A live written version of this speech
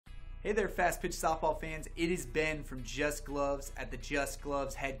Hey there, Fastpitch softball fans. It is Ben from Just Gloves at the Just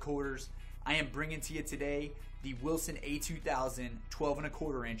Gloves headquarters. I am bringing to you today the Wilson A2000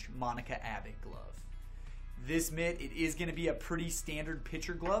 12¼ inch Monica Abbott glove. This mitt, it is going to be a pretty standard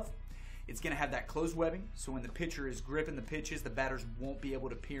pitcher glove. It's going to have that closed webbing, so when the pitcher is gripping the pitches, the batters won't be able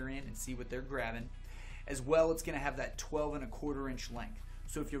to peer in and see what they're grabbing. As well, it's going to have that 12¼ inch length.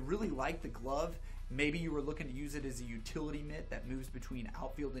 So if you really like the glove, maybe you were looking to use it as a utility mitt that moves between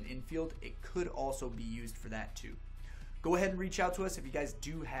outfield and infield, it could also be used for that too. Go ahead and reach out to us if you guys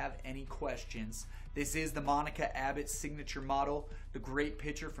do have any questions. This is the Monica Abbott signature model, the great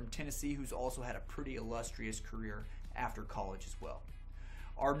pitcher from Tennessee who's also had a pretty illustrious career after college as well.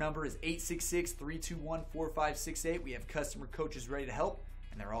 Our number is 866-321-4568. We have customer coaches ready to help,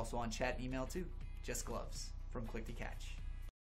 and they're also on chat and email too. Just Gloves from Click to Catch.